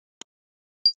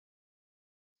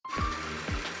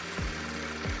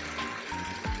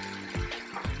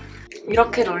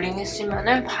이렇게 롤링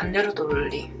했으면 반대로도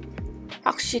롤링.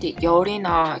 확실히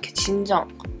열이나 이렇게 진정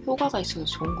효과가 있어서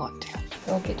좋은 것 같아요.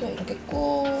 여기도 이렇게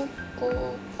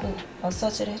꾹꾹꾹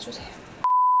마사지를 해주세요.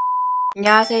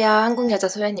 안녕하세요. 한국여자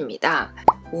소연입니다.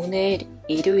 오늘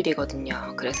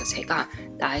일요일이거든요. 그래서 제가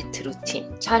나이트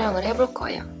루틴 촬영을 해볼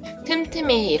거예요.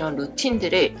 틈틈이 이런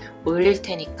루틴들을 올릴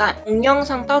테니까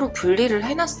동영상 따로 분리를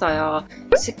해놨어요.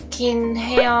 스킨,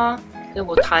 헤어,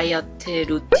 그리고 다이어트,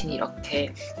 루틴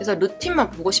이렇게. 그래서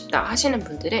루틴만 보고 싶다 하시는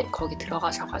분들은 거기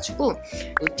들어가셔가지고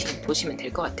루틴 보시면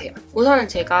될 것 같아요. 우선은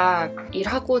제가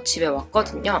일하고 집에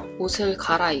왔거든요. 옷을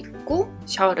갈아입고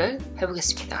샤워를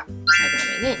해보겠습니다. 자,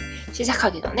 그러면은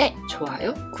시작하기 전에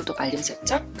좋아요, 구독, 알림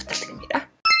설정 부탁드립니다.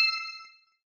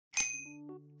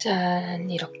 짠!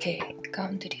 이렇게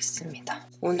가운들이 있습니다.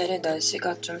 오늘은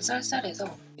날씨가 좀 쌀쌀해서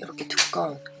이렇게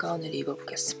두꺼운 가운을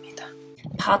입어보겠습니다.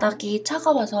 바닥이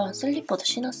차가워서 슬리퍼도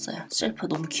신었어요. 슬리퍼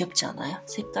너무 귀엽지 않아요?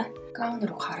 색깔?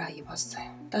 가운으로 갈아입었어요.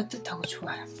 따뜻하고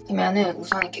좋아요. 그러면은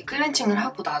우선 이렇게 클렌징을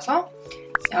하고 나서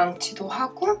양치도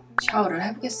하고 샤워를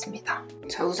해보겠습니다.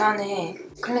 자,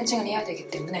 우선은 클렌징을 해야 되기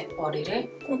때문에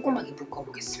머리를 꼼꼼하게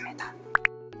묶어보겠습니다.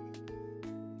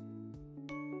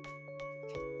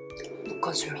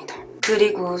 묶어줍니다.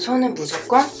 그리고 손은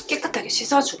무조건 깨끗하게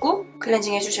씻어주고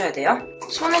클렌징 해주셔야 돼요.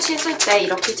 손을 씻을 때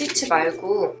이렇게 찢지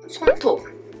말고 손톱,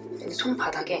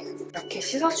 손바닥에 이렇게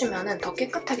씻어주면 더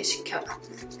깨끗하게 씻겨요.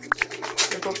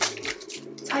 그리고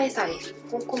사이사이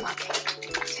꼼꼼하게.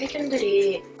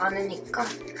 세균들이 많으니까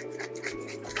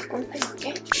이렇게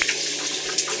꼼꼼하게.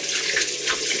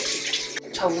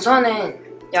 자,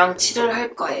 우선은 양치를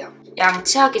할 거예요.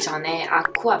 양치하기 전에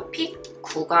아쿠아픽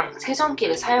구강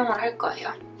세정기를 사용을 할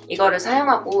거예요. 이거를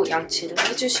사용하고 양치를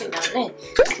해주시면은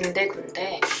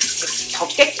군데군데 더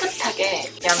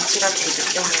깨끗하게 양치가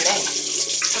되기 때문에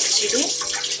확실히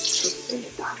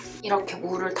좋습니다. 이렇게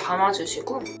물을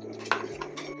담아주시고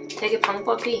되게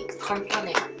방법이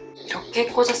간단해요. 이렇게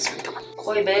꽂았습니다.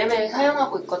 거의 매일매일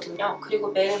사용하고 있거든요. 그리고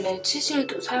매일매일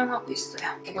치실도 사용하고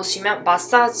있어요. 여기 보시면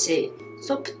마사지,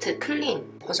 소프트,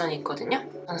 클린 버전이 있거든요.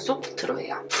 저는 소프트로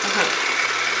해요.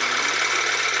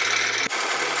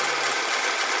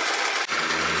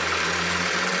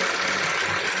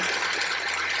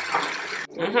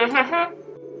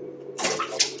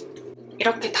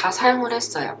 이렇게 다 사용을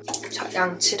했어요. 자,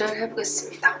 양치를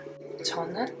해보겠습니다.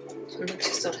 저는 전동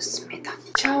칫솔을 씁니다.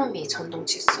 샤오미 전동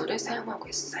칫솔을 사용하고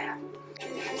있어요.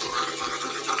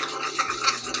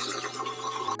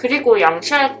 그리고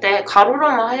양치할 때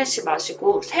가로로만 하시지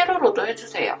마시고 세로로도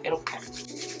해주세요. 이렇게.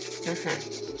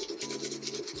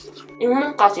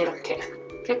 잇몸까지 이렇게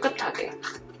깨끗하게.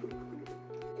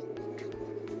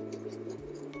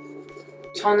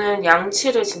 저는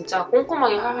양치를 진짜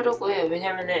꼼꼼하게 하려고 해요.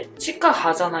 왜냐면은 치과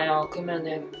가잖아요.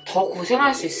 그러면은 더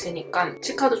고생할 수 있으니까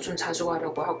치과도 좀 자주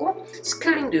가려고 하고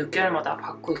스케일링도 6개월마다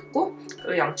받고 있고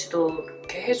그리고 양치도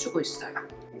이렇게 해주고 있어요.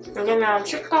 왜냐면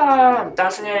치과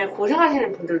나중에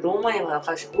고생하시는 분들 너무 많이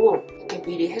많아가지고 이렇게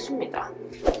미리 해줍니다.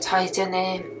 자,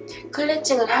 이제는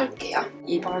클렌징을 할게요.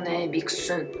 이번에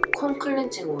믹순 콘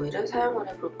클렌징 오일을 사용을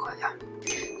해볼 거예요.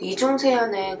 이중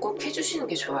세안은 꼭 해주시는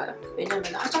게 좋아요. 왜냐면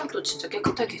화장도 진짜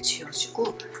깨끗하게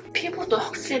지워지고 피부도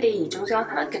확실히 이중 세안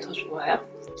하는 게 더 좋아요.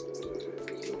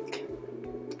 이렇게.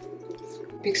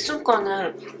 믹순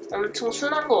거는 엄청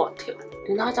순한 것 같아요.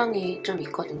 눈 화장이 좀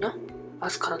있거든요.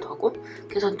 마스카라도 하고.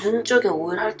 그래서 눈 쪽에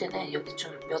오일 할 때는 여기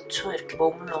좀 몇 초 이렇게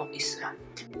머물러 있어요.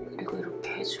 그리고 이렇게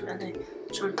해주면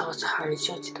좀 더 잘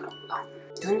지워지더라고요.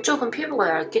 눈 쪽은 피부가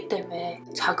얇기 때문에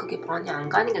자극이 많이 안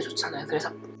가는 게 좋잖아요.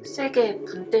 그래서 세게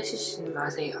분 떼시지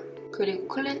마세요. 그리고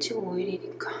클렌징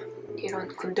오일이니까 이런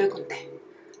군데군데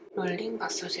롤링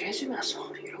마사지를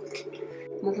해주면서 이렇게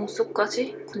모공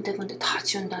속까지 군데군데 다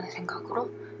지운다는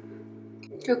생각으로.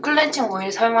 그리고 클렌징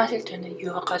오일 사용하실 때는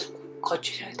유화까지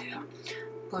거치셔야 돼요.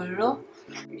 물로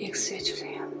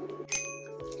믹스해주세요.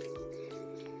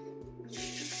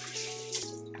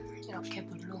 이렇게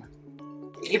물로.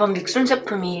 이번 믹순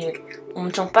제품이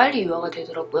엄청 빨리 유화가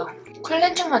되더라고요.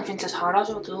 클렌징만 진짜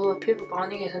잘하셔도 피부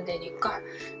많이 개선되니까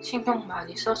신경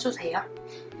많이 써주세요.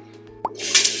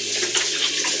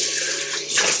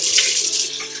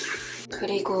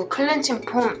 그리고 클렌징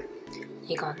폼,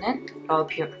 이거는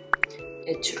러뷴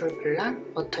내추럴 블란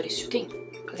워터리 수딩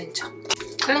클렌저.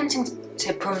 클렌징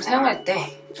제품 사용할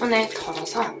때 손에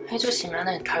덜어서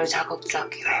해주시면 덜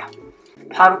자극적이에요.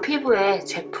 바로 피부에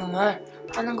제품을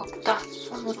하는 것보다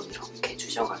손으로 이렇게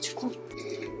해주셔가지고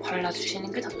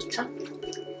발라주시는 게 더 좋죠?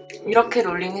 이렇게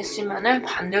롤링 했으면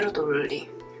반대로도 롤링.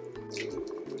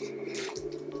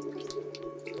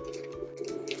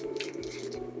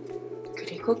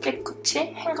 그리고 깨끗이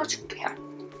헹궈줄게요.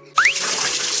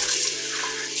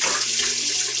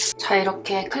 자,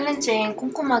 이렇게 클렌징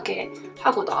꼼꼼하게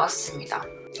하고 나왔습니다.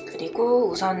 그리고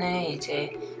우선은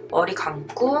이제 머리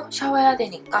감고 샤워해야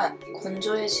되니까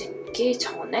건조해지기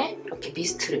전에 이렇게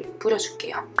미스트를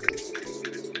뿌려줄게요.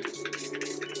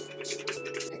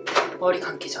 머리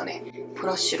감기 전에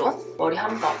브러쉬로 머리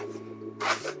한 번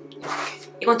이렇게.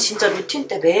 이건 진짜 루틴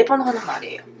때 매번 하는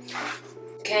말이에요.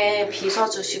 이렇게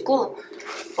빗어주시고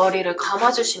머리를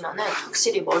감아주시면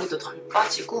확실히 머리도 덜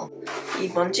빠지고 이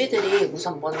먼지들이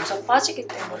우선 먼저 빠지기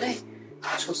때문에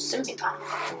좋습니다.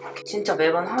 진짜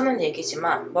매번 하는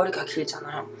얘기지만 머리가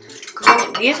길잖아요.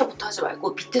 그러면 위에서부터 하지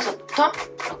말고 밑에서부터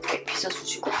이렇게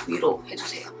빗어주시고 위로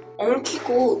해주세요.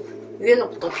 엉키고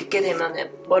위에서부터 빗게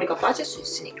되면 머리가 빠질 수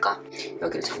있으니까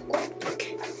여기를 잡고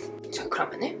이렇게. 자,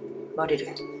 그러면은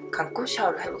머리를 감고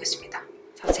샤워를 해보겠습니다.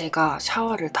 자, 제가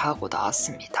샤워를 다 하고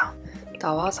나왔습니다.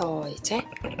 나와서 이제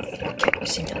이렇게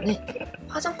보시면은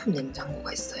화장품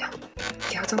냉장고가 있어요.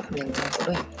 이렇게 화장품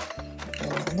냉장고를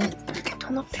열면은 이렇게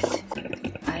토너 패드,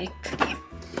 아이크림,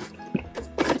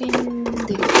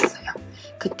 크림들이 있어요.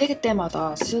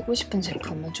 그때그때마다 쓰고 싶은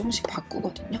제품은 조금씩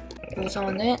바꾸거든요.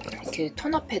 우선은 이렇게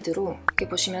토너 패드로 이렇게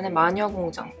보시면은 마녀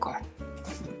공장 거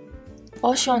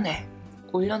어시원에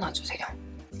올려놔주세요.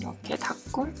 이렇게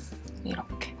닫고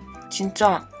이렇게.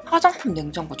 진짜 화장품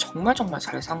냉장고 정말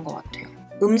잘 산 것 같아요.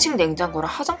 음식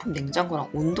냉장고랑 화장품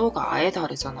냉장고랑 온도가 아예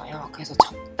다르잖아요. 그래서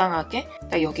적당하게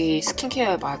딱 여기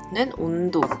스킨케어에 맞는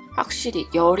온도, 확실히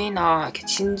열이나 이렇게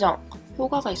진정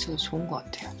효과가 있어서 좋은 것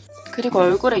같아요. 그리고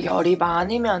얼굴에 열이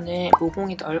많으면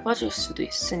모공이 넓어질 수도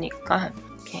있으니까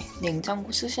이렇게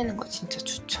냉장고 쓰시는 거 진짜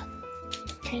추천.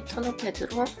 이렇게 토너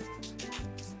패드로.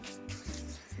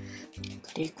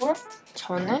 그리고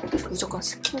저는 무조건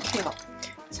스킨케어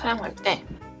사용할 때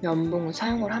면봉을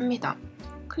사용을 합니다.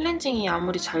 클렌징이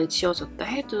아무리 잘 지워졌다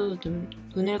해도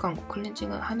눈을 감고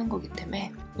클렌징을 하는 거기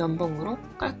때문에 면봉으로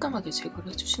깔끔하게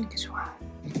제거를 해주시는 게 좋아요.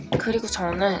 그리고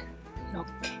저는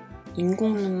이렇게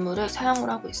인공 눈물을 사용을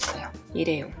하고 있어요.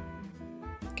 일회용.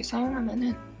 이렇게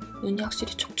사용하면은 눈이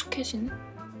확실히 촉촉해지는?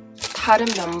 다른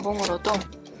면봉으로도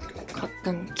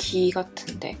가끔 귀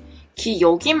같은데 귀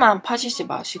여기만 파시지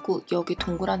마시고 여기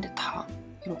동그란 데 다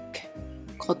이렇게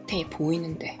겉에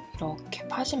보이는데 이렇게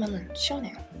파시면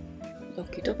시원해요.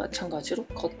 여기도 마찬가지로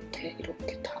겉에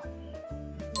이렇게 다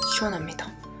시원합니다.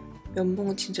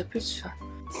 면봉은 진짜 필수야.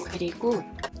 그리고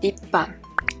립밤.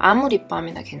 아무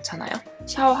립밤이나 괜찮아요.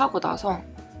 샤워하고 나서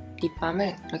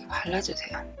립밤을 이렇게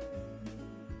발라주세요.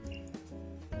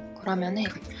 그러면은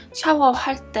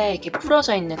샤워할 때 이렇게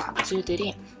부러져 있는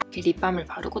각질들이 이렇게 립밤을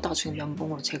바르고 나중에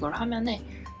면봉으로 제거를 하면은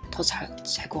더 잘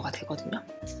제거가 되거든요.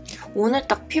 오늘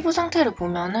딱 피부 상태를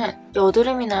보면은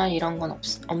여드름이나 이런 건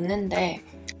없는데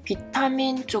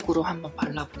비타민 쪽으로 한번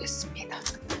발라보겠습니다.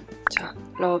 자,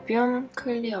 러뷴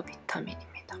클리어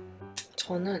비타민입니다.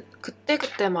 저는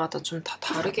그때그때마다 좀 다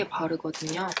다르게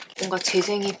바르거든요. 뭔가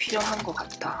재생이 필요한 것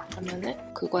같다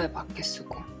하면은 그거에 맞게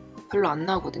쓰고 별로 안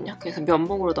나오거든요. 그래서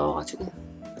면봉으로 넣어가지고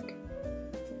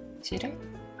이렇게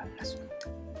발라줍니다.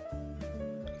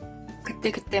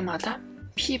 그때그때마다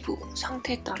피부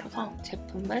상태에 따라서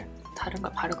제품을 다른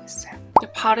걸 바르고 있어요.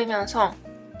 바르면서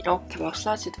이렇게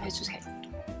마사지도 해주세요.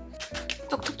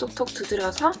 톡톡톡톡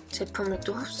두드려서 제품을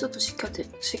또 흡수도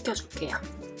시켜줄게요.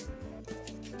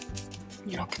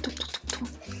 이렇게 톡톡톡톡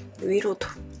위로도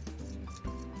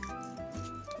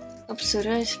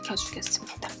흡수를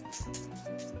시켜주겠습니다.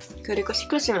 그리고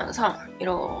시켜주면서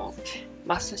이렇게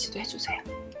마사지도 해주세요.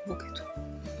 목에도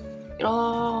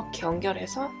이렇게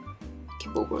연결해서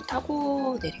이렇게 목으로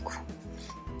타고 내리고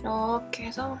이렇게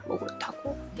해서 목으로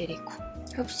타고 내리고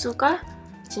흡수가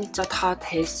진짜 다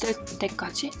됐을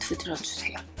때까지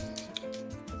두드려주세요.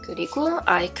 그리고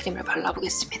아이크림을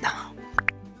발라보겠습니다.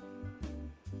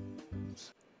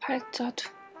 팔자도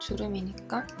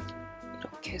주름이니까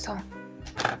이렇게 해서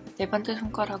네 번째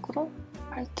손가락으로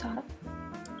팔자랑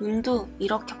눈도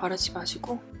이렇게 바르지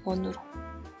마시고 원으로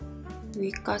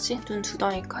위까지, 눈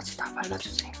두덩이까지 다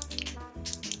발라주세요.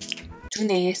 눈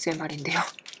ASMR인데요.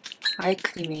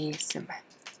 아이크림 ASMR.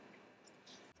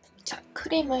 자,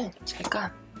 크림은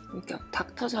제가 이게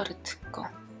닥터자르트 거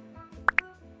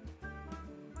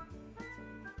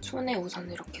손에 우선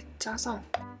이렇게 짜서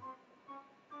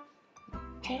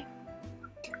이렇게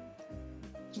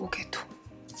목에도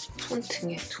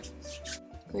손등에도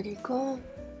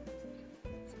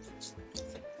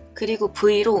그리고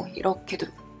V로 이렇게도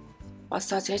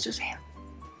마사지 해주세요.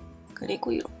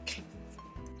 그리고 이렇게.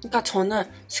 그러니까 저는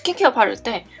스킨케어 바를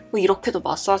때 뭐 이렇게도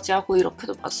마사지하고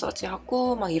이렇게도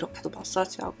마사지하고 막 이렇게도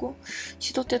마사지하고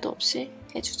시도 때도 없이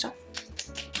해주죠.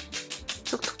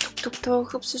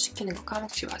 톡톡톡톡톡 흡수시키는 거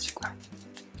까먹지 마시고요.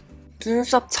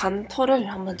 눈썹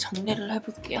잔털을 한번 정리를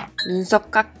해볼게요.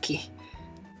 눈썹 깎기.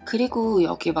 그리고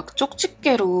여기 막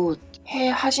쪽집게로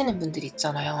하시는 분들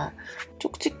있잖아요.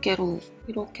 쪽집게로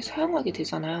이렇게 사용하게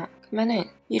되잖아요. 그러면은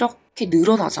이렇게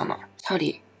늘어나잖아,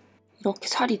 살이. 이렇게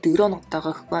살이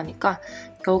늘어났다가 그거 하니까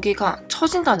여기가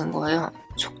처진다는 거예요.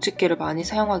 쪽집게를 많이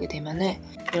사용하게 되면은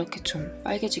이렇게 좀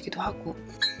빨개지기도 하고.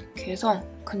 그래서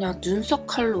그냥 눈썹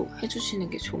칼로 해주시는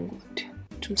게 좋은 것 같아요.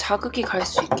 좀 자극이 갈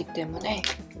수 있기 때문에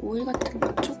오일 같은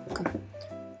거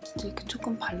이렇게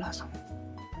조금 발라서.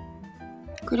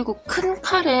 그리고 큰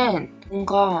칼은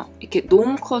뭔가 이렇게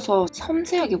너무 커서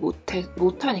섬세하게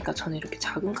못하니까 저는 이렇게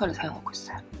작은 칼을 사용하고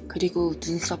있어요. 그리고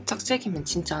눈썹 짝짝이면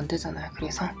진짜 안 되잖아요.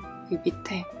 그래서 이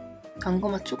밑에 난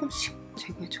것만 조금씩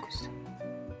제거해주고 있어요.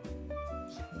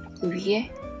 그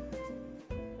위에,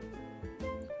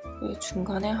 여기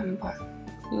중간에 한 번,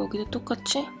 여기도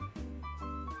똑같이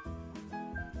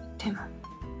밑에만.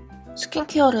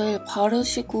 스킨케어를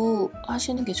바르시고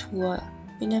하시는 게 좋아요.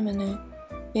 왜냐면은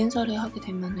맨살에 하게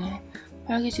되면은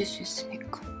빨개질 수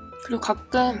있으니까. 그리고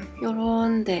가끔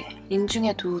요런데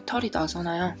인중에도 털이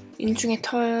나잖아요. 인중에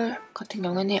털 같은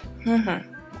경우에는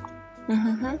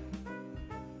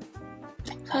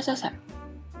살살살.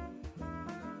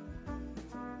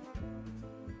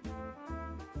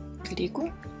 그리고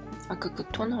아까 그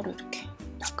토너로 이렇게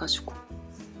닦아주고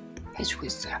해주고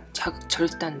있어요. 자극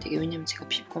절대 안 되게. 왜냐면 제가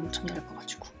피부가 엄청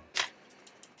얇아가지고.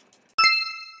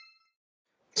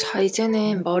 자,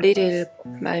 이제는 머리를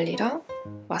말리러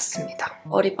왔습니다.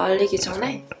 머리 말리기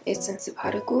전에 에센스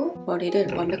바르고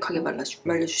머리를 완벽하게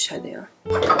말려주셔야 돼요.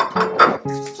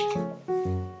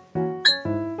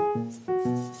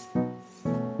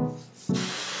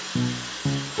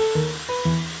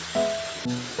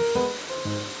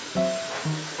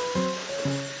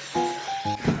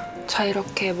 자,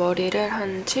 이렇게 머리를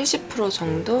한 70%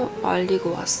 정도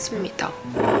말리고 왔습니다.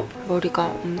 머리가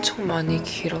엄청 많이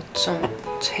길었죠?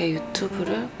 제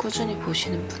유튜브를 꾸준히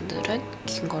보시는 분들은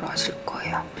긴 걸 아실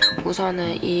거예요.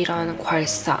 우선은 이런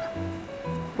괄사로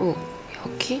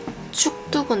여기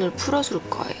축두근을 풀어줄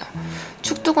거예요.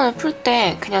 축두근을 풀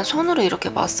때 그냥 손으로 이렇게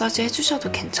마사지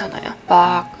해주셔도 괜찮아요.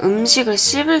 막 음식을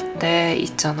씹을 때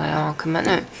있잖아요.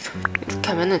 그러면은 이렇게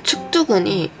하면은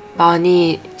축두근이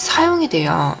많이 사용이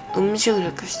돼요. 음식을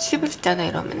이렇게 씹을 때나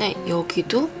이러면은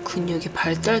여기도 근육이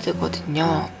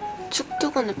발달되거든요.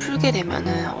 축두근을 풀게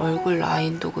되면은 얼굴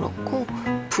라인도 그렇고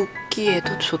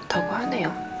붓기에도 좋다고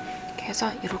하네요.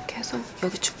 그래서 이렇게 해서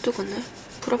여기 축두근을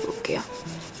풀어볼게요.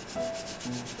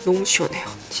 너무 시원해요,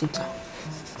 진짜.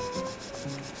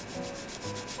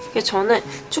 저는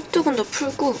축두근도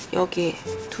풀고 여기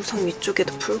두상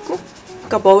위쪽에도 풀고,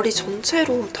 그러니까 머리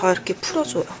전체로 다 이렇게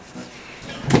풀어줘요.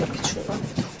 이렇게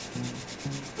중간에도.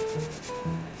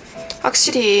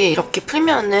 확실히 이렇게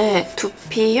풀면은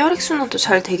두피 혈액순환도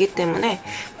잘 되기 때문에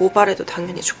모발에도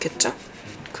당연히 좋겠죠?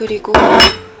 그리고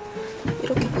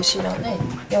이렇게 보시면은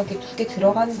여기 두 개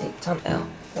들어가는 데 있잖아요.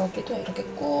 여기도 이렇게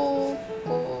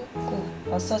꾹꾹꾹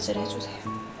마사지를 해주세요.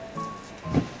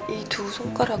 이 두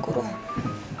손가락으로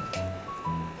이렇게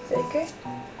세게,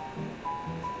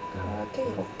 강하게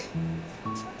이렇게.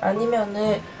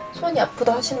 아니면은 손이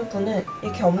아프다 하시는 분은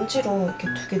이렇게 엄지로 이렇게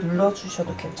두 개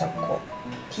눌러주셔도 괜찮고,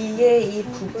 뒤에 이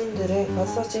부분들을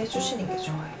마사지 해주시는 게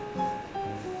좋아요.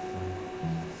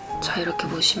 자, 이렇게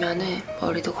보시면은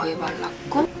머리도 거의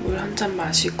말랐고 물 한 잔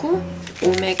마시고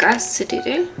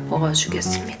오메가3를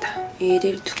먹어주겠습니다.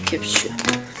 1일 2캡슐.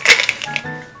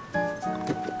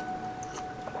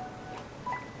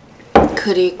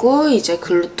 그리고 이제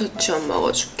글루타치온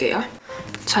먹어줄게요.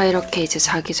 자, 이렇게 이제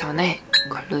자기 전에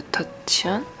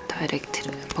글루타치온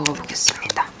다이렉트를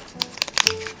먹어보겠습니다.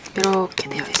 이렇게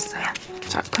되어 있어요.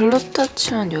 자,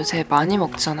 글루타치온 요새 많이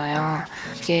먹잖아요.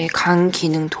 이게 간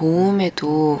기능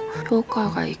도움에도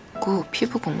효과가 있고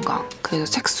피부 건강, 그래서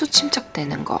색소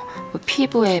침착되는 거,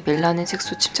 피부에 멜라닌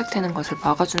색소 침착되는 것을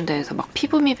막아준다 해서 막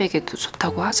피부 미백에도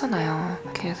좋다고 하잖아요.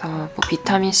 그래서 뭐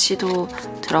비타민 C도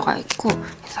들어가 있고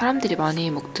사람들이 많이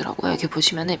먹더라고요. 여기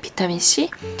보시면은 비타민 C,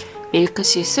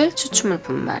 밀크시슬, 추출물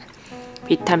분말,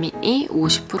 비타민 E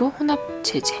 50% 혼합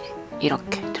제제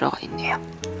이렇게 들어가 있네요.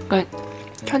 그러니까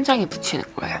현장에 붙이는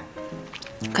거예요.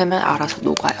 그러면 알아서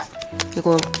녹아요.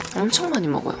 이거 엄청 많이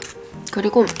먹어요.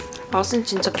 그리고 맛은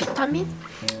진짜 비타민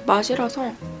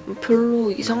맛이라서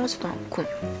별로 이상하지도 않고.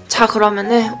 자,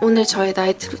 그러면은 오늘 저의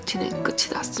나이트 루틴은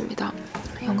끝이 났습니다.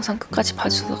 영상 끝까지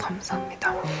봐주셔서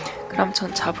감사합니다. 그럼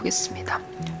전 자보겠습니다.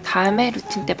 다음에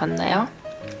루틴 때 만나요.